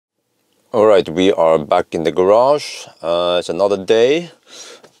All right, we are back in the garage. It's another day,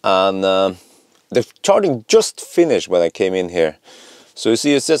 and the charging just finished when I came in here. So you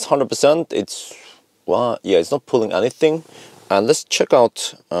see, it says 100%. It's yeah, it's not pulling anything. And let's check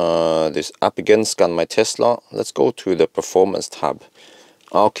out this app again. Scan my Tesla. Let's go to the performance tab.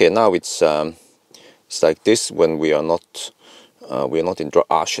 Okay, now it's like this when we are not in draw.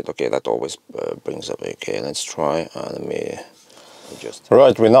 Ah, shit. Okay, that always brings up. Okay, let's try. Let me.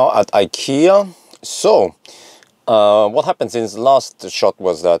 Right, we're now at IKEA. So what happened since the last shot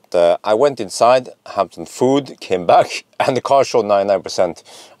was that I went inside, had some food, came back, and the car showed 99%.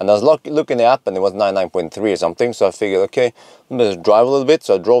 And I was looking at the app and it was 99.3 or something. So I figured, okay, let me just drive a little bit.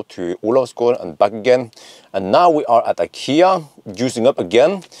 So I drove to Olavsgård and back again. And now we are at IKEA, juicing up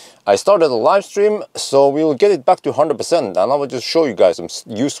again. I started a live stream, so we will get it back to 100%. And I will just show you guys some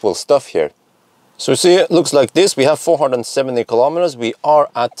useful stuff here. So see, it looks like this. We have 470 kilometers. We are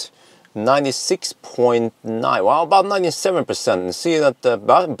at 96.9, well, about 97%. And see that the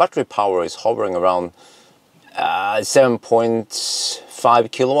battery power is hovering around 7.5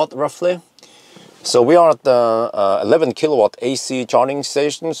 kilowatt roughly. So we are at the 11 kilowatt AC charging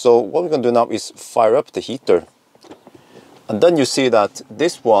station. So what we're going to do now is fire up the heater. And then you see that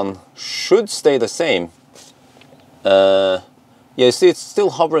this one should stay the same. Yeah, you see it's still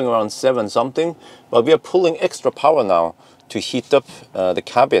hovering around 7 something, but we are pulling extra power now to heat up the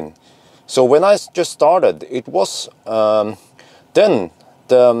cabin. So when I just started, it was then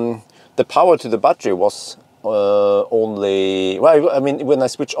the power to the battery was only, well, I mean, when I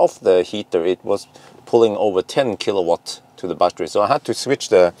switched off the heater, it was pulling over 10 kilowatt to the battery. So I had to switch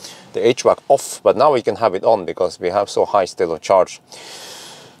the HVAC off, but now we can have it on because we have so high state of charge.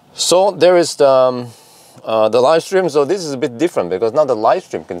 So there is the live stream. So this is a bit different because now the live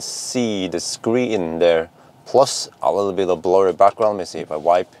stream can see the screen there, plus a little bit of blurry background. Let me see if I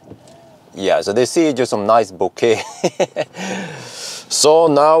wipe. Yeah, so they see just some nice bouquet. So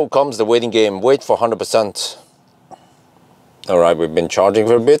now comes the waiting game. Wait for 100%. All right, we've been charging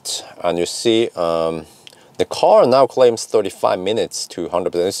for a bit, and you see the car now claims 35 minutes to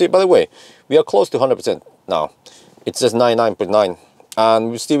 100%. You see, by the way, we are close to 100% now. It says 99.9.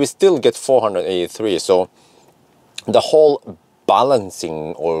 And we still get 483. So the whole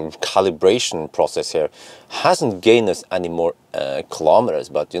balancing or calibration process here hasn't gained us any more kilometers.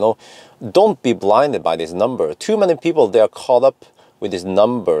 But you know, don't be blinded by this number. Too many people, they are caught up with this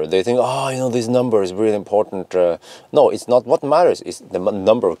number. They think, oh, you know, this number is really important. No, it's not. What matters is the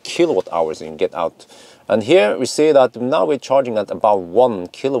number of kilowatt hours you can get out. And here we see that now we're charging at about 1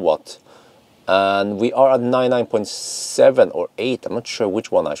 kilowatt. And we are at 99.7 or 8. I'm not sure which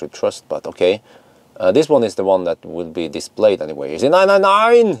one I should trust, but okay. This one is the one that will be displayed anyway. Is it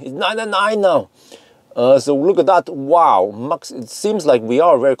 999? It's 999 now. So look at that. Wow, max. It seems like we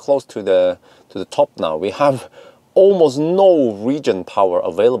are very close to the top now. We have almost no regen power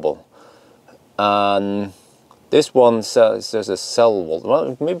available. And this one says a cell volt.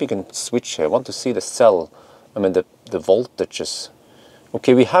 Well, maybe you can switch here. I want to see the cell. I mean the voltages.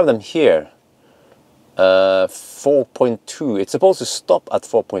 Okay, we have them here. 4.2. It's supposed to stop at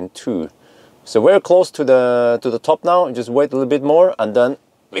 4.2. So we're close to the top now. Just wait a little bit more, and then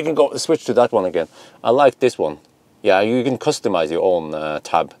we can go switch to that one again. I like this one. Yeah, you can customize your own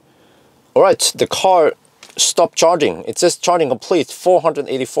tab. All right, the car stopped charging. It says charging complete,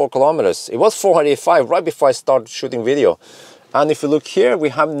 484 kilometers. It was 485 right before I started shooting video. And if you look here, we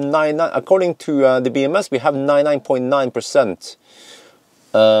have according to the BMS, we have 99.9%.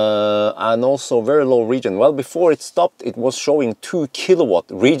 And also very low regen. Well, before it stopped, it was showing 2 kilowatt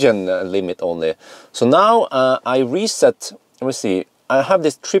regen limit only. So now I reset. Let me see. I have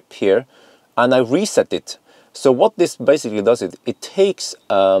this trip here, and I reset it. So what this basically does is it takes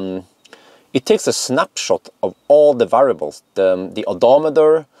a snapshot of all the variables, the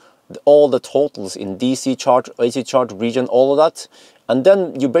odometer, all the totals in DC charge, AC charge, regen, all of that. And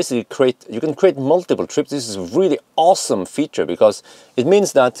then you basically can create multiple trips. This is a really awesome feature because it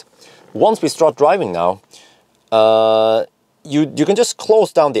means that once we start driving now, you can just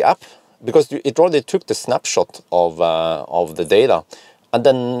close down the app because it already took the snapshot of the data. And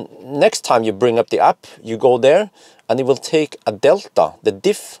then next time you bring up the app, you go there and it will take a delta, the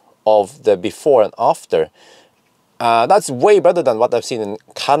diff of the before and after. That's way better than what I've seen in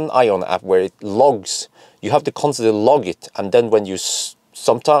CanIon app where it logs. You have to constantly log it, and then when you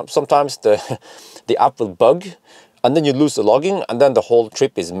sometimes the app will bug, and then you lose the logging, and then the whole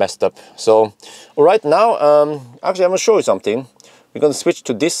trip is messed up. So, all right, now actually I'm gonna show you something. We're gonna switch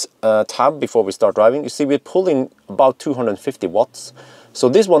to this tab before we start driving. You see, we're pulling about 250 watts. So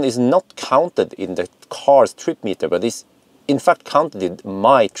this one is not counted in the car's trip meter, but in fact counted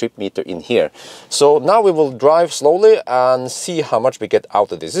my trip meter in here. So now we will drive slowly and see how much we get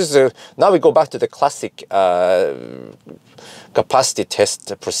out of this. Now we go back to the classic capacity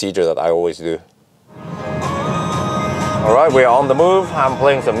test procedure that I always do. All right, we're on the move. I'm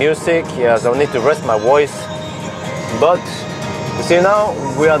playing some music. Yes, I need to rest my voice. But you see now,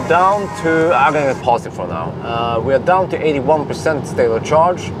 we are down to, I'm going to pause it for now. We are down to 81% state of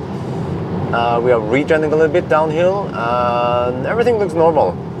charge. We are regenerating a little bit downhill, and everything looks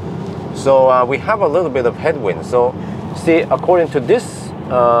normal. So we have a little bit of headwind. So see, according to this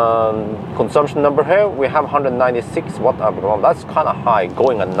consumption number here, we have 196 watt-hour. That's kind of high,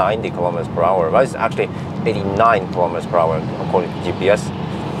 going at 90 kilometers per hour. Right? It's actually 89 kilometers per hour according to GPS.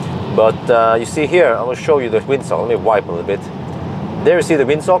 But you see here, I will show you the windsock. Let me wipe a little bit. There you see the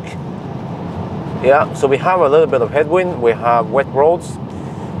windsock. Yeah, so we have a little bit of headwind. We have wet roads.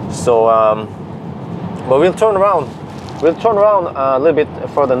 So, but we'll turn around. We'll turn around a little bit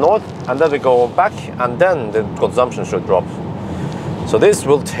further north, and then we go back, and then the consumption should drop. So this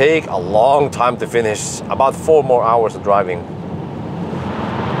will take a long time to finish, about 4 more hours of driving.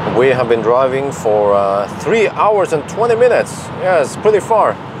 We have been driving for 3 hours and 20 minutes. Yeah, it's pretty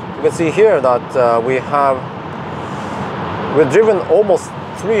far. You can see here that we've driven almost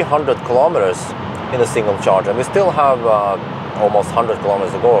 300 kilometers in a single charge, and we still have almost 100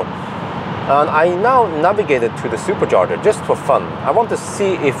 kilometers to go. And I now navigated to the supercharger just for fun. I want to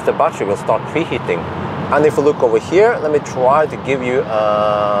see if the battery will start preheating. And if you look over here, let me try to give you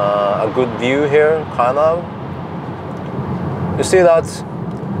a good view here, kind of. You see that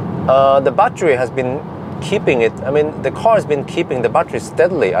the battery has been keeping it, I mean, the car has been keeping the battery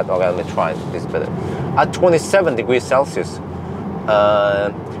steadily at, okay, let me try this better, at 27 degrees Celsius.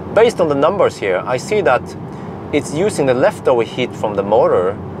 Based on the numbers here, I see that it's using the leftover heat from the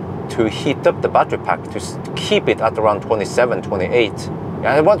motor to heat up the battery pack to keep it at around 27, 28.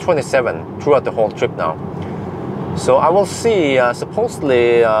 Yeah, about 27 throughout the whole trip now. So I will see,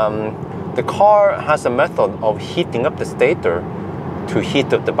 supposedly the car has a method of heating up the stator to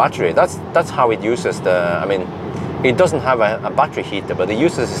heat up the battery. That's how it uses the, I mean, it doesn't have a battery heater, but it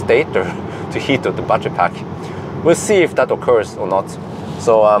uses a stator to heat up the battery pack. We'll see if that occurs or not.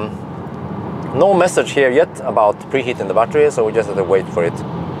 So no message here yet about preheating the battery, so we just have to wait for it.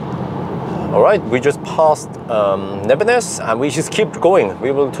 All right, we just passed Nebenes, and we just keep going.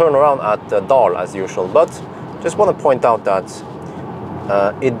 We will turn around at Dal as usual, but just want to point out that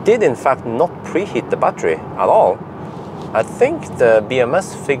it did in fact not preheat the battery at all. I think the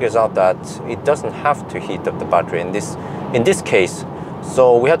BMS figures out that it doesn't have to heat up the battery in this case.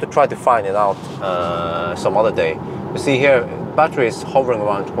 So we have to try to find it out some other day. You see here, battery is hovering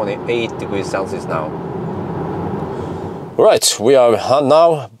around 28 degrees Celsius now. Right, we are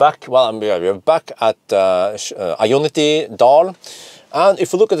now back, well, we are back at Ionity Dal. And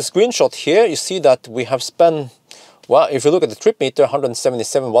if you look at the screenshot here, you see that we have spent, well, if you look at the trip meter,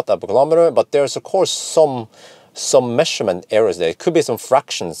 177 watt per kilometer, but there's of course some measurement errors there. It could be some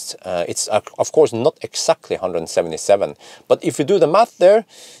fractions. It's of course not exactly 177, but if you do the math there,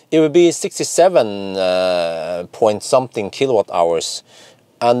 it would be 67 point something kilowatt hours.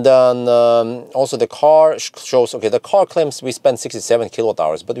 And then also the car shows, okay, the car claims we spent 67 kilowatt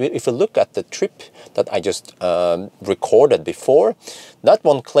hours, but if you look at the trip that I just recorded before, that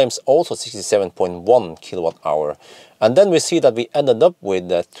one claims also 67.1 kilowatt hour. And then we see that we ended up with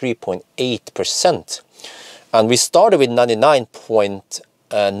 3.8%. And we started with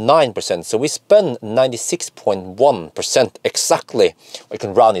 99.9%, so we spent 96.1% exactly. We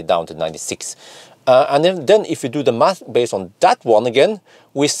can round it down to 96. And then if you do the math based on that one again,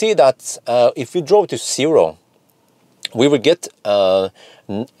 we see that if we drove to 0, we would get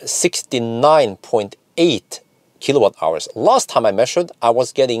 69.8 kilowatt hours. Last time I measured, I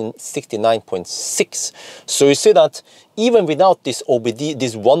was getting 69.6. So you see that even without this OBD,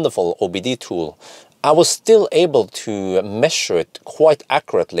 this wonderful OBD tool, I was still able to measure it quite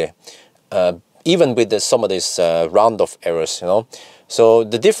accurately, even with some of these round-off errors, you know. So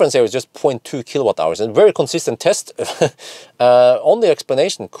the difference here is just 0.2 kilowatt hours. A very consistent test. Only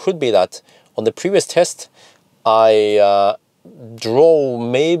explanation could be that on the previous test, I drove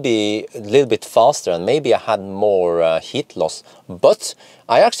maybe a little bit faster and maybe I had more heat loss. But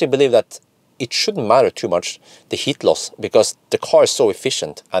I actually believe that it shouldn't matter too much, the heat loss, because the car is so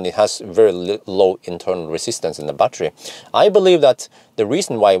efficient and it has very low internal resistance in the battery. I believe that the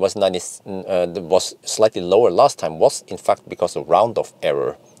reason why it was was slightly lower last time was in fact because of round-off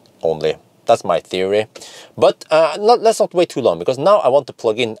error only. That's my theory. But let's not wait too long, because now I want to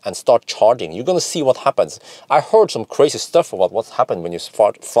plug in and start charging. You're going to see what happens. I heard some crazy stuff about what's happened when you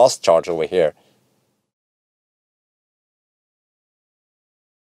fast charge over here.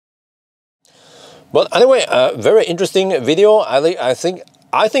 But anyway, very interesting video. I think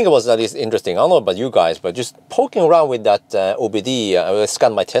it was at least interesting. I don't know about you guys, but just poking around with that OBD,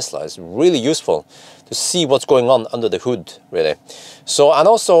 Scan My Tesla, is really useful to see what's going on under the hood, really. So, and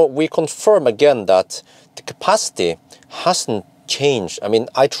also we confirm again that the capacity hasn't changed. I mean,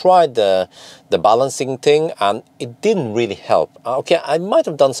 I tried the balancing thing and it didn't really help. Okay, I might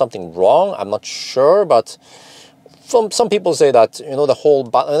have done something wrong, I'm not sure, but some people say that, you know, the whole,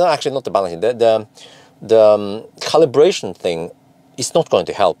 actually not the balancing, the calibration thing is not going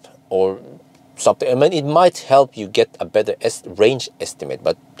to help or something. I mean, it might help you get a better range estimate,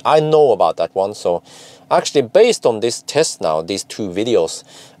 but I know about that one. So actually, based on this test now, these 2 videos,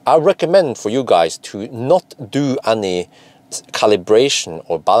 I recommend for you guys to not do any calibration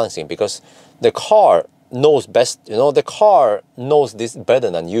or balancing, because the car knows best. You know, the car knows this better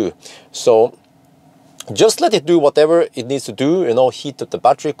than you. So just let it do whatever it needs to do, you know, heat up the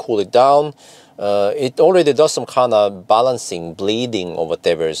battery, cool it down. It already does some kind of balancing, bleeding or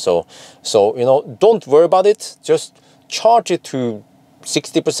whatever. So you know, don't worry about it. Just charge it to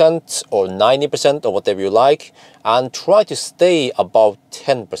 60% or 90% or whatever you like, and try to stay above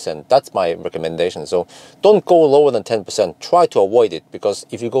 10%. That's my recommendation. So don't go lower than 10%. Try to avoid it, because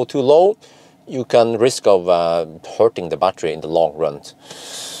if you go too low, you can risk of hurting the battery in the long run.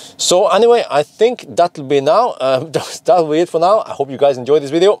 So anyway, I think that'll be now. That'll be it for now. I hope you guys enjoyed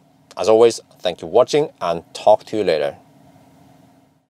this video. As always, thank you for watching and talk to you later.